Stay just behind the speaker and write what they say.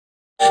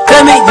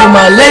Baby, you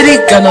my lady,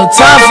 got no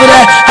time for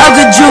that. How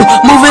could you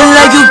moving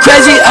like you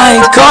crazy?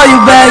 I ain't call you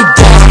back.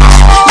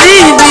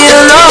 Leave me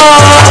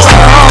alone.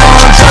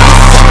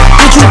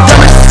 What you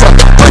done?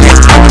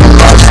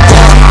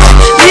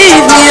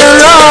 Leave me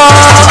alone.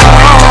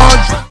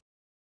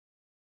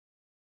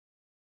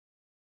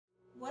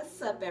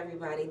 What's up,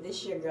 everybody?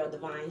 This is your girl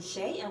Devine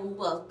Shay, and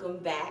welcome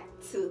back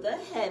to the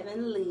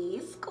Heavenly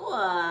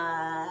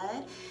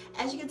Squad.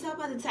 As you can tell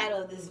by the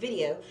title of this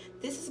video,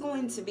 this is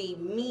going to be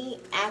me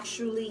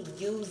actually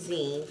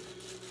using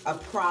a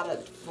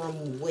product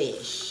from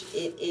Wish.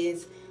 It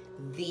is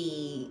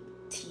the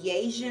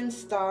Teyason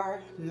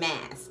Star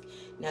Mask.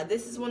 Now,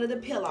 this is one of the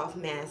peel-off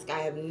masks. I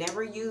have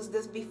never used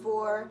this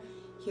before.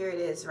 Here it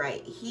is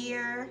right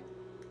here.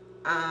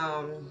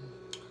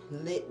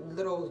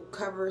 Little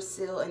cover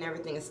seal and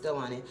everything is still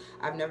on it.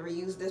 I've never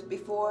used this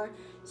before,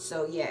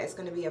 so yeah, it's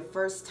going to be a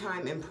first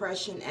time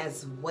impression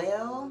as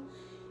well,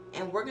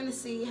 and we're going to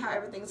see how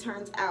everything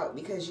turns out,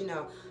 because you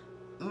know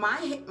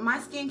my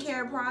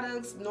skincare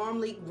products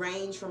normally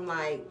range from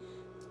like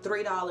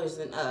 $3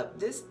 and up.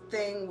 This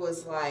thing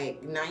was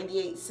like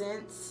 98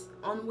 cents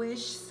on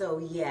Wish, so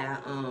yeah,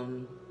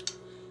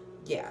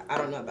 I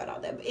don't know about all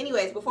that, but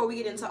anyways, before we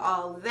get into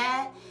all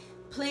that,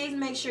 please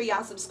make sure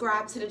y'all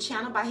subscribe to the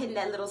channel by hitting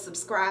that little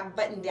subscribe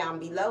button down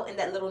below and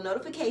that little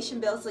notification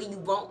bell so you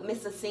won't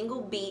miss a single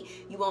beat,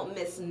 you won't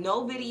miss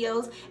no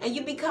videos, and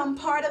you become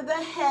part of the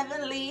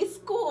Heavenly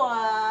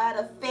Squad,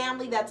 a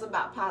family that's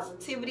about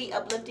positivity,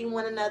 uplifting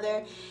one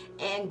another,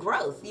 and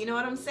growth. You know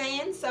what I'm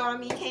saying? So, I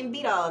mean, you can't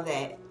beat all of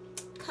that.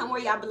 Come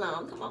where y'all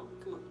belong. Come on,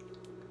 come on.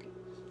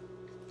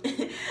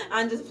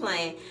 I'm just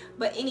playing.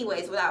 But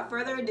anyways, without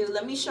further ado,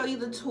 let me show you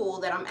the tool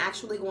that I'm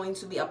actually going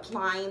to be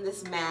applying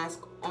this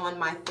mask on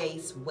my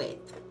face with.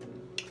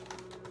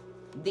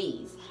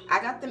 These.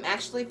 I got them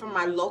actually from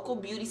my local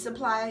beauty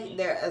supply.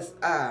 They're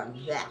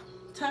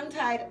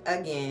tongue-tied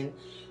again.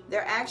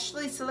 They're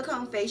actually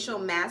silicone facial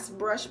mask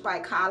brush by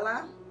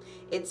Kala.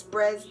 It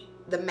spreads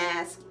the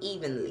mask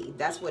evenly.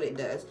 That's what it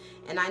does.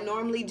 And I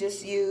normally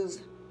just use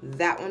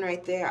that one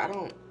right there. I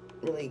don't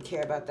really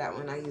care about that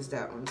one. I use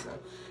that one. So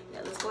yeah,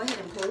 let's go ahead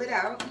and pull it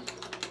out.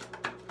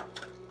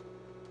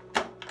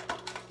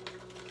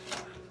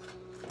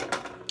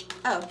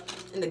 Oh,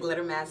 and the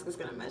glitter mask is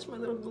gonna match my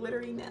little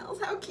glittery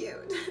nails. How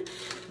cute.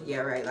 Yeah,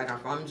 right, like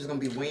I'm just gonna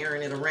be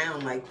wearing it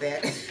around like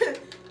that.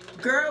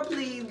 Girl,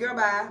 please, girl,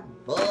 bye.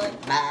 Boy,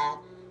 bye.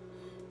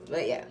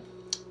 But yeah,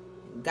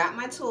 got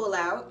my tool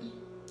out.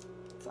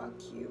 It's all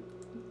cute,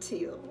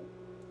 teal.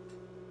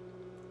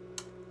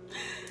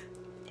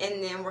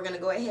 And then we're gonna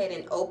go ahead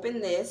and open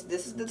this.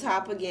 This is the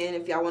top again,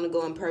 if y'all wanna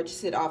go and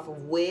purchase it off of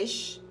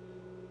Wish.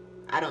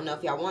 I don't know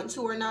if y'all want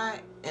to or not,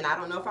 and I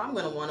don't know if I'm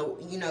gonna want to,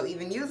 you know,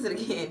 even use it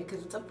again,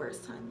 because it's a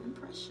first time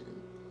impression.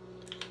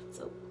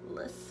 So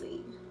let's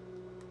see.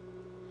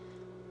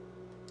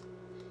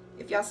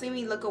 If y'all see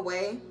me look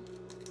away,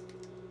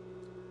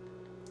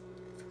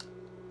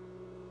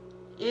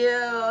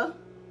 ew,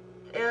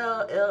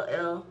 ew,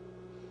 ew,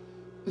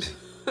 ew.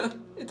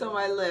 It's on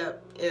my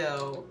lip,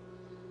 ew.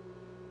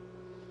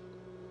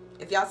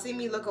 If y'all see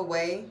me look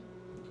away,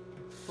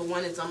 for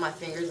one, it's on my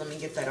fingers. Let me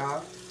get that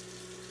off.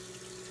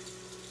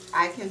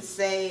 I can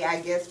say,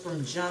 I guess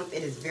from jump,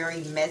 it is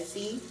very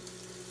messy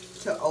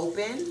to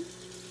open.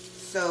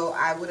 So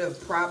I would have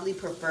probably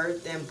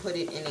preferred them put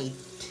it in a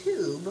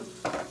tube,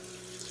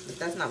 but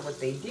that's not what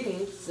they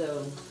did.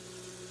 So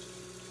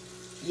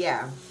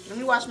yeah, let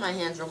me wash my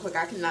hands real quick.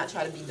 I cannot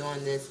try to be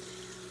doing this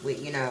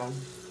with, you know,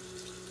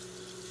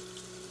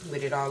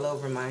 with it all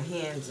over my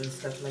hands and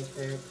stuff like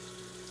that.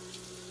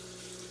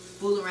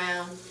 Fool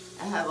around.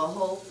 I have a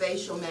whole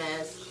facial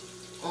mask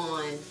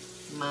on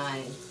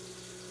my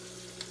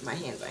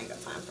hands. I ain't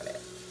got time for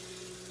that.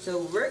 So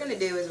what we're gonna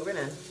do is we're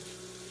gonna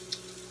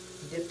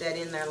dip that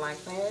in there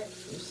like that.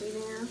 You see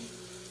there?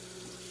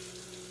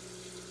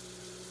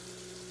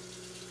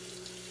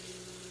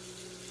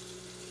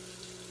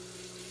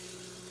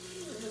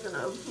 We're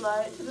gonna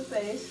apply it to the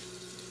face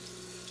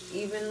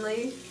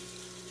evenly.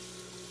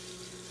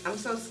 I'm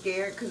so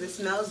scared because it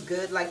smells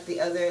good like the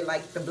other,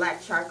 like the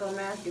black charcoal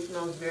mask. It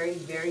smells very,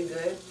 very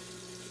good.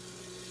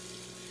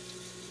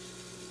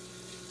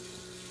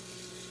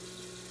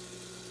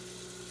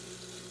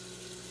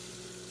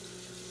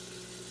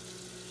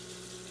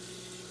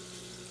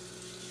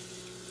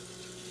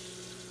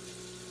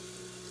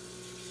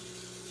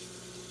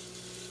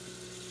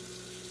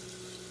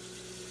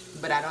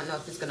 But I don't know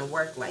if it's gonna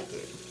work like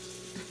it.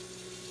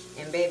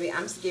 And baby,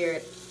 I'm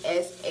scared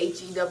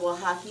SHE double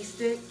hockey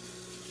stick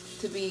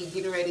to be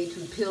getting ready to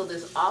peel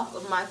this off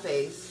of my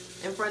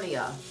face in front of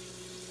y'all.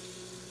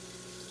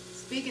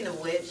 Speaking of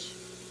which,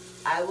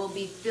 I will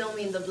be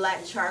filming the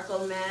black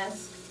charcoal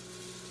mask.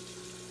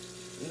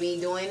 Me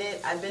doing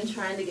it. I've been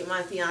trying to get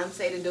my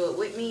fiance to do it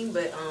with me,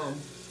 but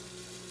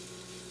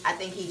I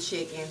think he's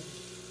chicken.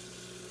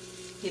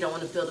 He don't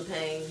want to feel the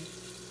pain.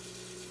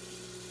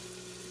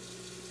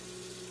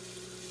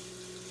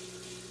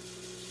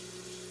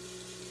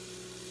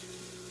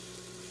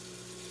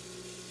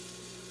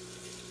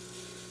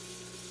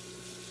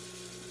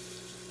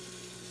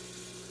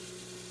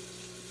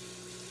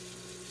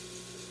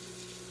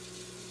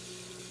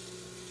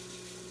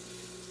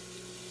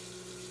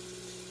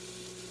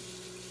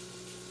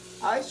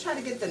 I always try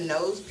to get the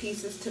nose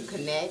pieces to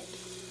connect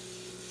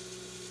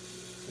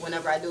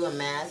whenever I do a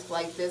mask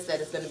like this, that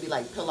it's going to be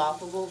like peel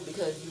offable,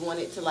 because you want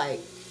it to like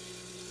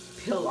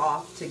peel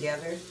off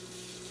together.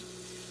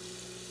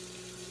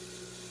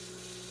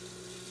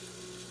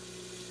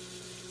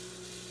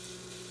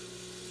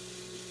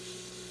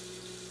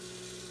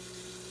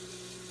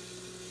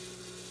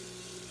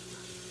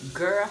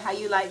 Girl, how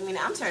you like me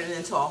now? I'm turning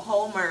into a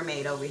whole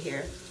mermaid over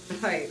here.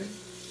 Like,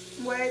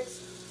 what?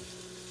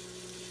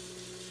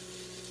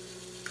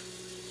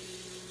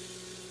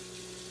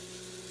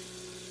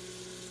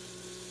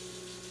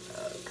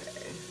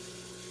 Okay.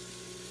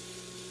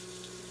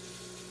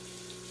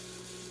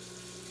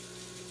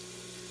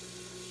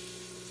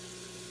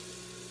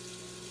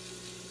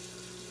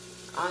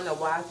 I don't know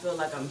why I feel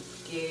like I'm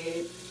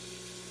scared.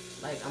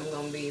 Like I'm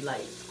gonna be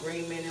like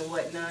screaming and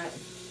whatnot.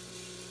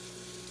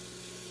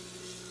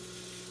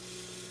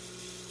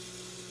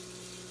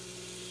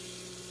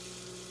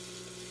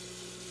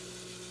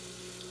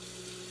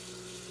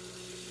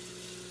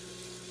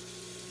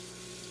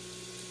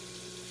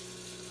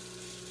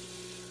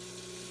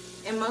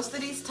 And most of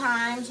these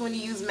times when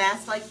you use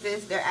masks like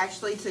this, they're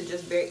actually to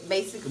just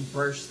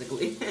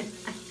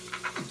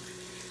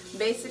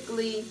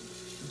basically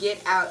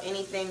get out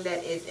anything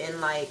that is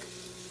in like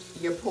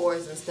your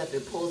pores and stuff.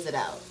 It pulls it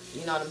out.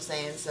 You know what I'm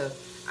saying? So,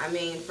 I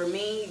mean, for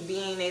me,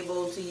 being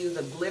able to use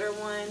a glitter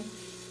one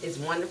is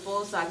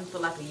wonderful, so I can feel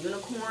like a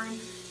unicorn.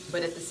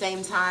 But at the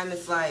same time,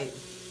 it's like,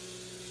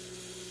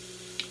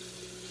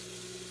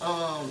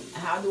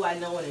 how do I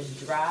know when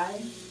it's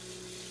dry?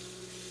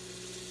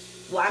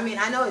 Well, I mean,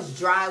 I know it's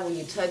dry when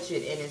you touch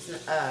it and it's,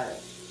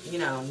 you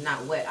know,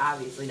 not wet,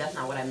 obviously. That's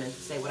not what I meant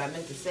to say. What I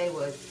meant to say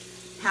was,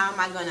 how am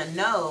I going to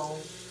know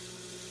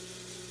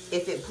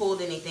if it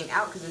pulled anything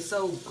out? Because it's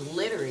so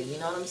glittery, you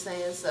know what I'm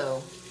saying?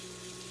 So,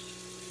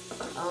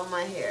 oh,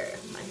 my hair.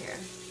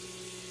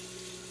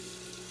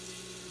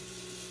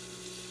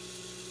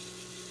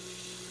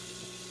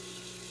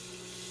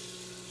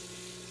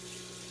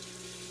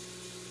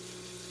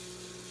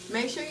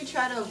 Make sure you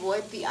try to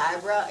avoid the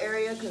eyebrow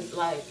area, because,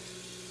 like,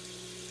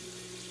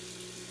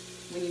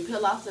 when you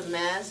peel off the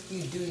mask,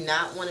 you do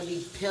not want to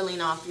be peeling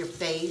off your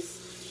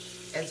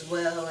face as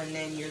well, and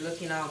then you're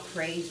looking all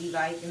crazy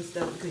like and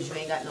stuff because you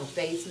ain't got no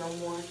face no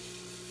more.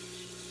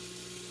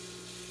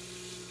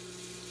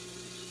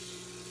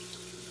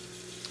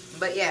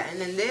 But yeah, and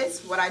then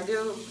this, what I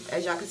do,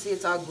 as y'all can see,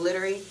 it's all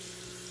glittery.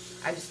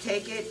 I just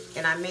take it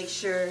and I make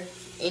sure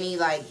any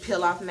like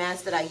peel off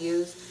mask that I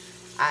use,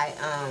 I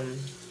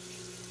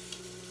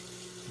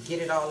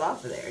get it all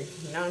off of there.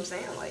 You know what I'm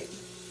saying? Like,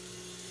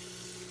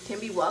 can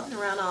be walking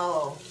around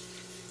all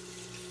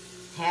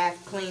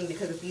half clean,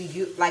 because if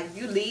you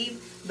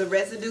leave the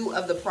residue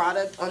of the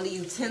product on the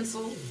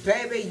utensil,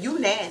 baby, you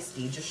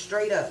nasty, just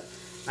straight up.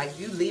 Like,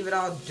 if you leave it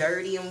all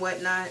dirty and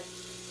whatnot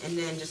and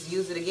then just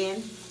use it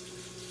again,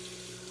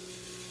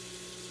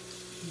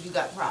 you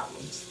got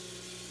problems.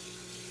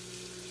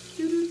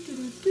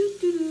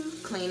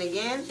 Clean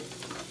again,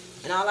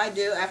 and all I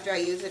do after I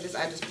use it is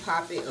I just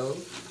pop it.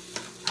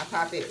 I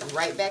pop it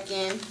right back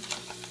in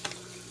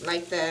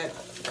like that,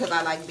 because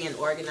I like being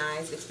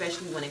organized,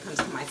 especially when it comes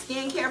to my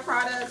skincare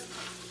products.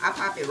 I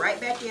pop it right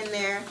back in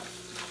there,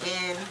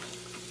 and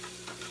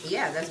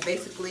yeah, that's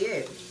basically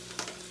it.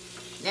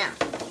 Now,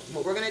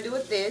 what we're gonna do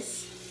with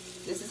this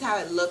is how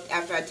it looked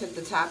after I took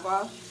the top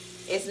off.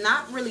 It's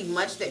not really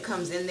much that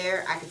comes in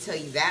there, I can tell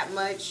you that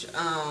much.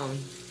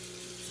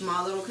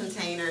 Small little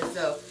container.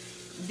 So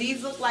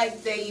these look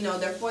like they, you know,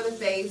 they're for the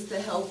face to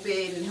help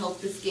it and help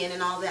the skin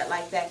and all that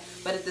like that.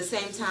 But at the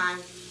same time,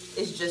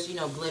 it's just, you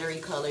know, glittery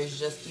colors,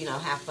 just, you know,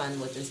 have fun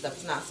with and stuff.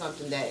 It's not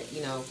something that,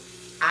 you know,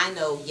 I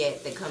know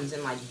yet that comes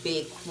in like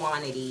big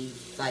quantity,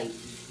 like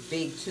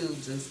big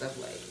tubes and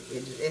stuff. Like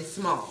it's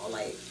small.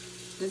 Like,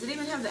 does it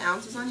even have the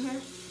ounces on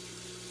here?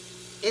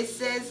 It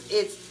says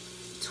it's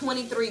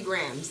 23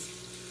 grams.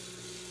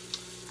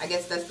 I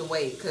guess that's the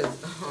weight, because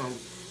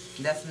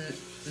that's,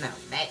 no,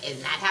 that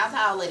is not how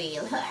tall it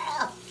is.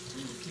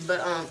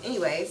 But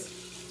anyways,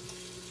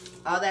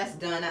 all that's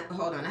done.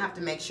 Hold on, I have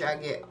to make sure I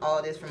get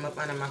all this from up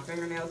under my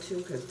fingernail too,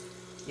 because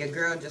your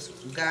girl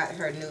just got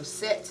her new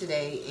set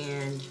today,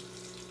 and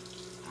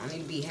I don't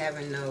need to be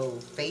having no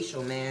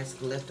facial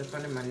mask left up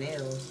under my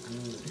nails. I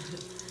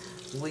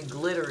mean, we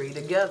glittery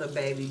together,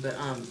 baby. But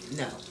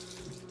no.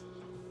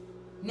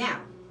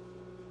 Now,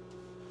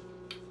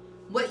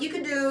 what you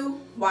could do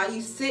while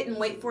you sit and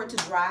wait for it to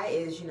dry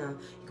is, you know,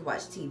 you can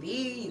watch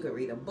TV, you can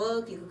read a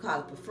book, you can call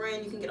up a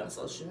friend, you can get on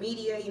social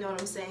media, you know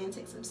what I'm saying,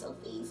 take some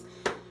selfies.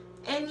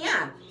 And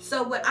yeah,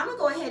 so what I'm going to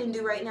go ahead and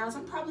do right now is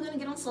I'm probably going to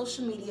get on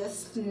social media,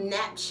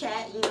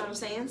 Snapchat, you know what I'm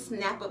saying,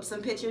 snap up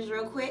some pictures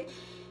real quick,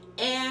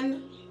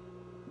 and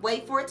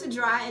wait for it to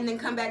dry, and then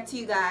come back to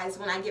you guys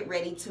when I get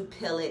ready to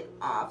peel it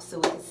off so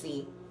we can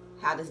see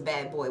how this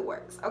bad boy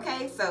works.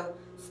 Okay, so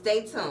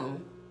stay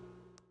tuned.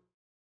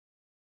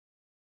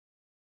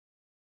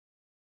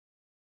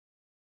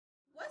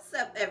 What's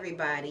up,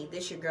 everybody?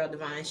 This your girl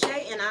Devine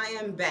Shay, and I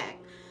am back.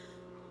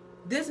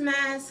 This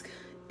mask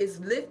It's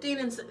lifting,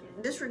 and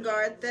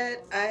disregard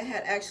that. I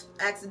had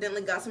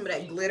accidentally got some of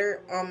that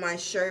glitter on my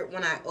shirt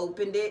when I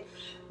opened it.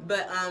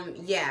 But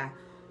yeah,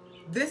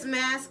 this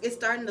mask is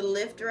starting to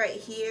lift right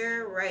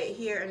here,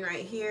 and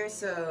right here.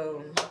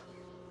 So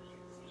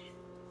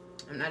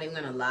I'm not even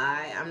gonna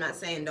lie. I'm not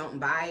saying don't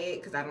buy it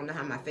because I don't know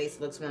how my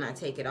face looks when I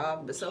take it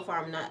off. But so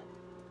far I'm not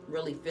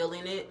really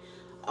feeling it.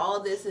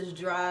 All this is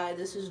dry.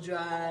 This is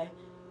dry.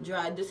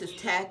 This is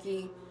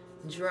tacky.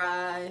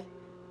 Dry.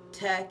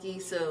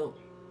 Tacky. So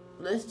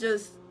let's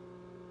just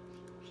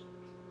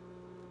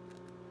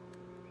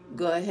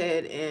go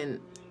ahead and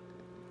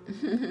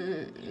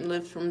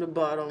lift from the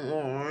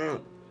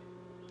bottom.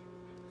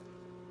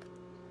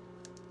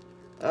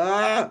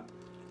 God!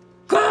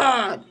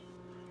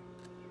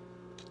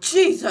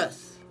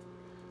 Jesus!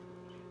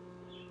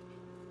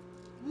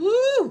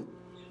 Woo!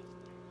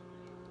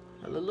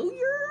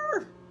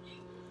 Hallelujah!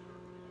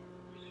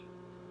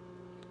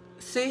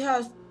 See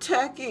how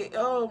tacky?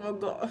 Oh my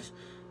gosh.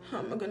 How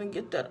am I gonna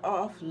get that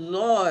off?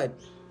 Lord.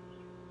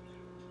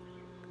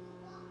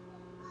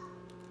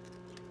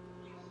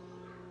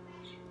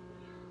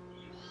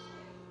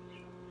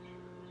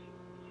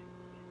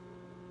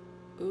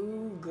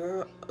 Ooh,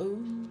 girl.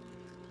 Ooh.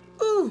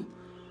 Ooh.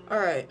 All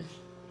right.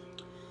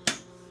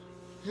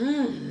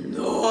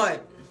 Lord.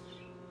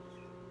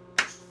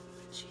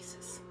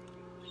 Jesus.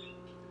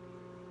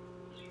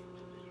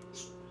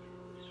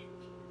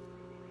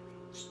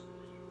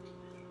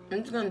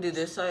 I'm just gonna do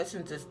this side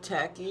since it's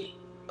tacky.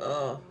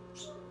 Ow!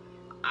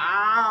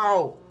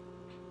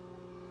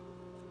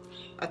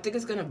 I think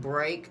it's gonna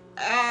break.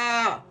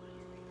 Ah!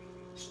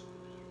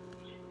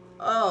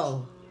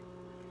 Oh.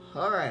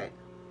 Alright.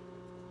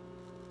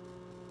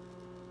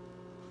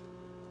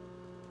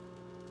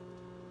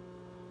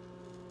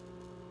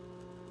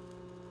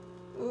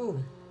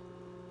 Ooh.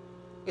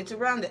 It's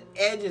around the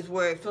edges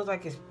where it feels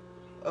like it's...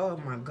 Oh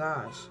my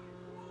gosh.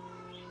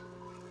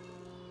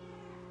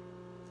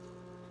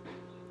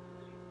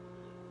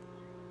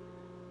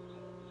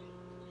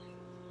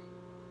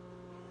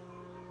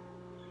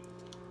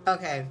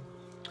 Okay.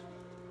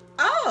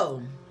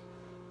 Oh.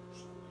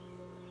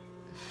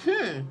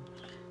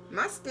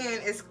 My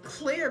skin is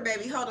clear,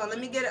 baby. Hold on. Let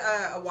me get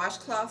a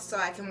washcloth so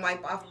I can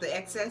wipe off the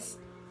excess.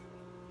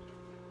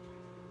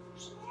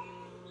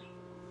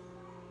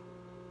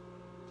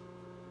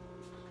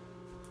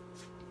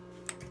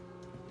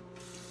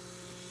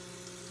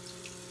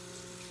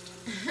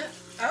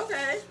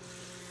 Okay.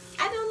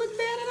 I don't look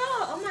bad at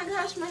all. Oh my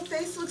gosh, my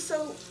face looks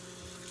so...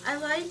 I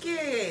like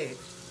it.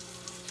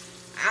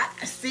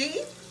 I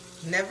see.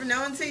 Never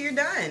know until you're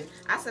done.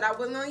 I said I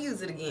wasn't gonna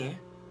use it again.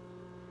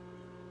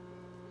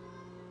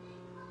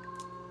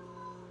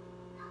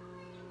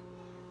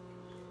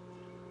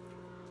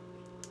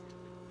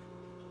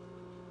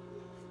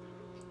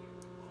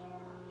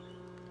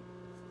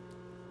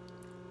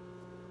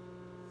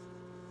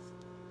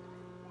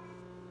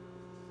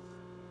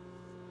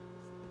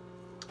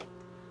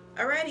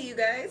 Alrighty, you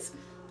guys.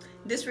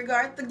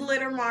 Disregard the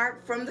glitter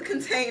mark from the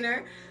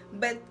container,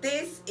 but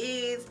this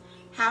is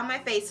how my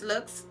face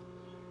looks.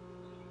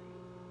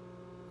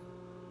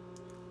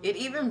 It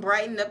even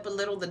brightened up a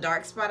little the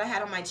dark spot I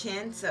had on my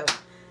chin, so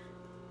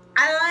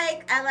I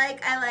like.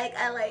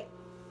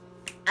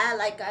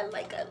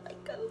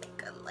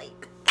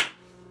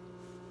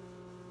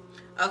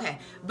 Okay,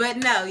 but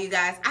no, you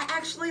guys, I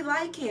actually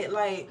like it.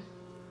 Like,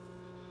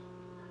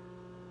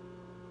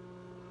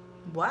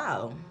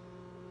 wow.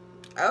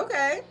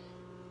 Okay.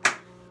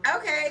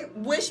 Okay,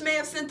 Wish may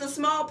have sent a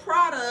small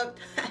product,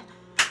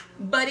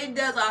 but it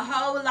does a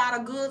whole lot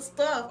of good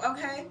stuff,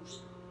 okay?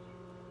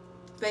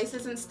 Face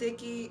isn't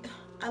sticky.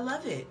 I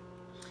love it.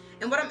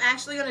 And what I'm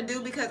actually going to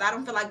do, because I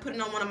don't feel like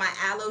putting on one of my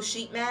aloe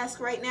sheet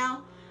masks right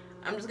now,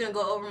 I'm just going to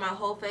go over my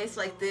whole face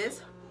like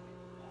this.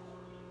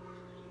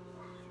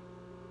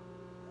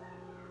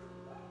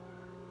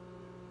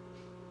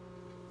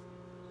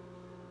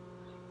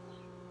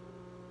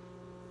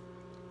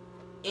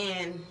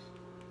 And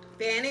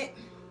fan it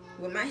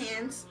with my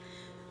hands.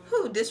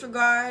 Whew,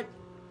 disregard.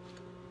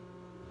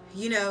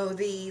 You know,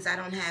 these, I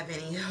don't have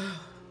any.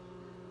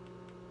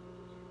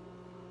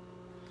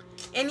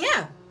 And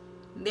yeah,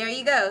 there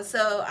you go.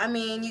 So, I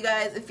mean, you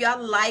guys, if y'all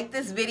like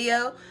this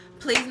video,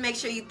 please make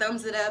sure you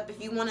thumbs it up.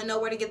 If you want to know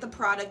where to get the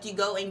product, you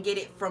go and get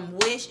it from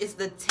Wish. It's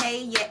the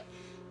Teyason.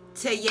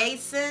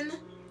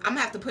 I'm going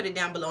to have to put it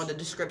down below in the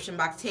description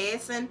box.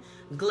 Teyason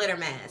glitter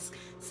mask.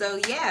 So,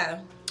 yeah.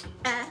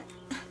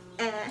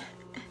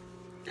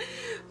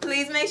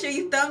 Please make sure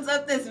you thumbs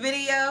up this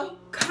video,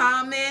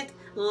 comment,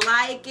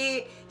 like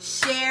it,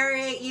 share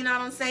it, you know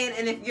what I'm saying?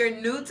 And if you're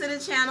new to the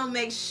channel,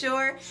 make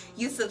sure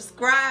you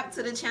subscribe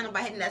to the channel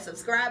by hitting that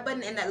subscribe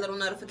button and that little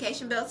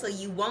notification bell so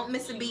you won't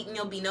miss a beat and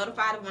you'll be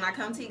notified of when I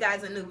come to you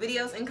guys with new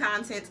videos and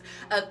content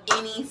of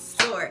any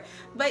sort.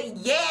 But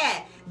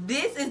yeah,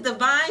 this is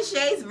Devine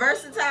Shay's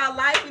Versatile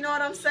Life, you know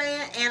what I'm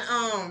saying?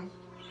 And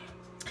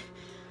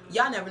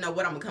y'all never know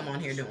what I'm gonna come on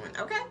here doing,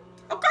 okay?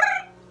 Okay.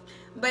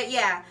 But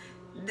yeah,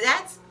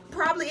 that's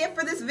probably it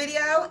for this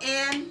video,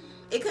 and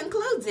it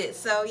concludes it.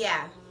 So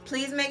yeah,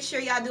 please make sure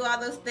y'all do all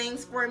those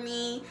things for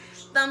me.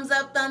 Thumbs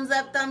up, thumbs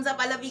up, thumbs up.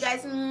 I love you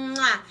guys.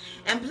 Mwah.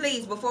 And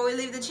please, before we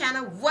leave the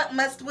channel, what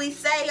must we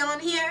say on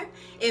here?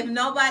 If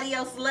nobody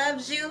else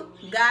loves you,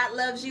 God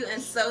loves you,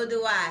 and so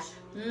do I.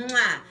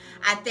 Mwah.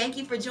 I thank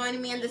you for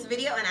joining me in this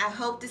video, and I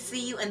hope to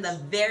see you in the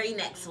very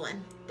next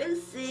one.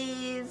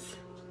 Deuces.